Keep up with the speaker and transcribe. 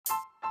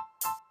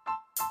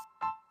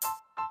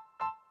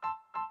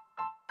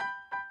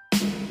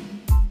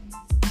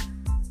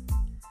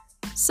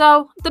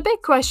So, the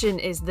big question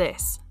is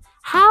this.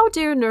 How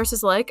do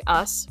nurses like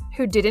us,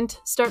 who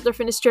didn't start their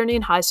fitness journey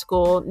in high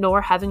school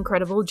nor have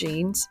incredible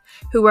genes,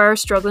 who are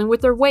struggling with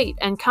their weight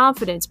and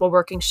confidence while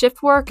working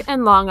shift work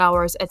and long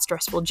hours at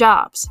stressful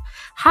jobs,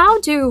 how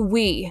do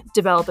we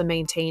develop and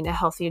maintain a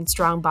healthy and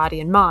strong body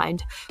and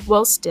mind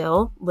while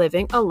still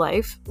living a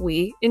life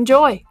we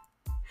enjoy?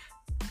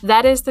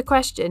 That is the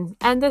question,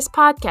 and this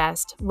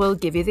podcast will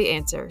give you the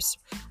answers.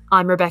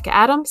 I'm Rebecca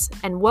Adams,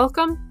 and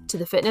welcome to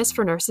the Fitness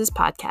for Nurses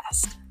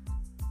podcast.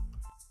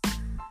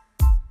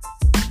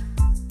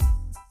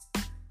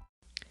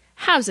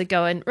 How's it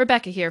going?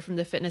 Rebecca here from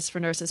the Fitness for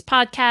Nurses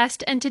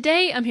podcast, and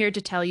today I'm here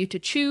to tell you to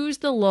choose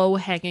the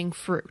low-hanging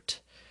fruit.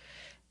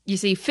 You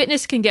see,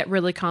 fitness can get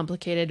really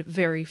complicated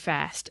very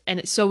fast, and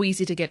it's so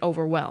easy to get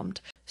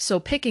overwhelmed.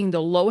 So picking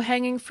the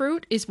low-hanging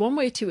fruit is one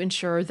way to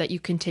ensure that you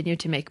continue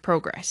to make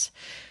progress.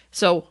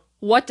 So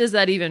what does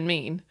that even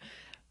mean?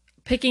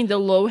 Picking the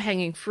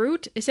low-hanging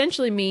fruit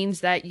essentially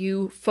means that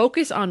you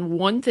focus on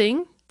one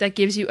thing that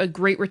gives you a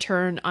great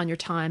return on your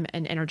time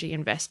and energy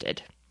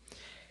invested.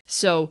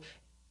 So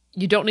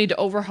you don't need to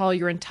overhaul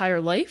your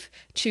entire life.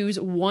 Choose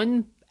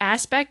one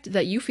aspect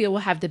that you feel will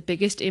have the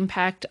biggest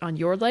impact on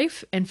your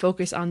life and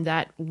focus on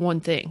that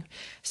one thing.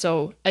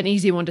 So an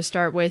easy one to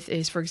start with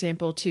is, for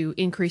example, to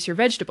increase your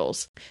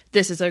vegetables.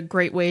 This is a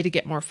great way to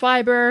get more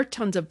fiber,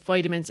 tons of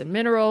vitamins and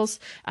minerals.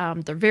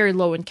 They're very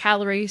low in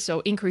calories, so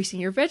increasing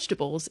your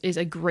vegetables is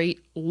a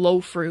great low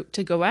fruit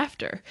to go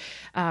after.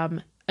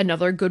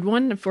 Another good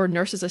one for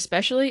nurses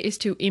especially is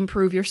to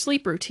improve your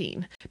sleep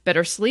routine.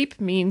 Better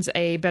sleep means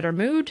a better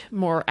mood,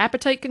 more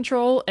appetite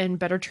control, and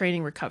better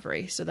training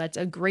recovery. So that's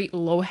a great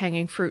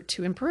low-hanging fruit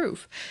to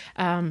improve.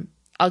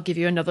 I'll give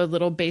you another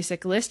little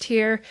basic list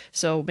here.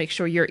 So make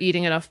sure you're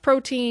eating enough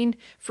protein,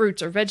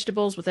 fruits or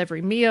vegetables with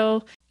every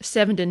meal,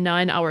 7 to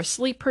 9 hours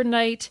sleep per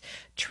night,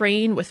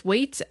 train with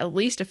weights at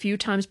least a few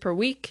times per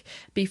week,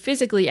 be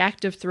physically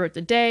active throughout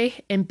the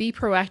day, and be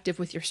proactive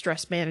with your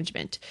stress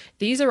management.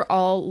 These are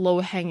all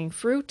low-hanging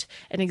fruit,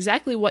 and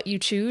exactly what you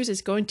choose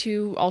is going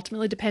to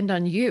ultimately depend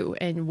on you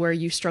and where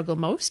you struggle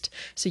most.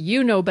 So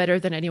you know better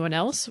than anyone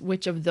else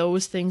which of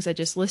those things I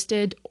just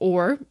listed,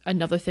 or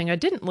another thing I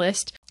didn't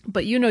list,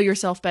 but you know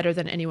yourself better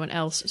than anyone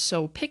else.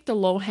 So pick the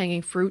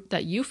low-hanging fruit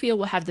that you feel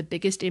will have the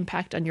biggest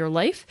impact on your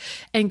life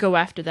and go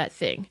after that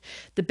thing.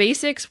 The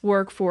basics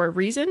work for a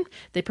reason.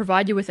 They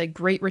provide you with a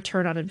great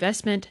return on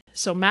investment.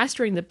 So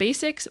mastering the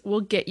basics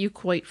will get you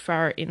quite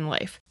far in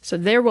life. So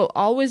there will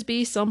always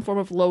be some form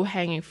of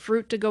low-hanging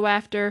fruit to go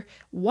after.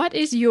 What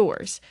is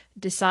yours?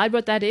 Decide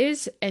what that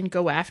is and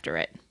go after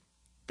it.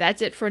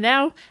 That's it for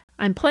now.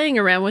 I'm playing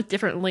around with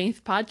different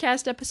length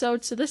podcast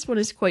episodes, so this one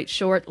is quite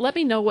short. Let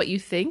me know what you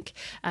think.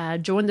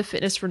 Join the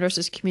Fitness for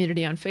Nurses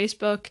community on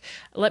Facebook.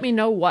 Let me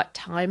know what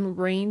time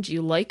range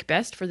you like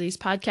best for these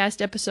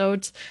podcast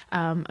episodes.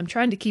 I'm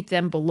trying to keep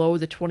them below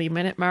the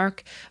 20-minute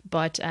mark,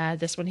 but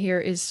this one here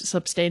is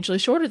substantially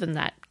shorter than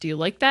that. Do you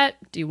like that?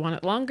 Do you want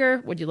it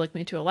longer? Would you like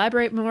me to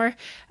elaborate more?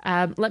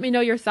 Let me know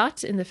your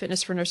thoughts in the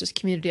Fitness for Nurses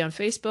community on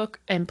Facebook.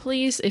 And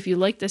please, if you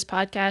like this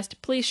podcast,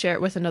 please share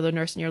it with another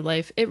nurse in your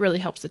life. It really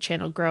helps the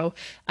channel grow.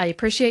 I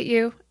appreciate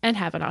you and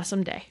have an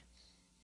awesome day.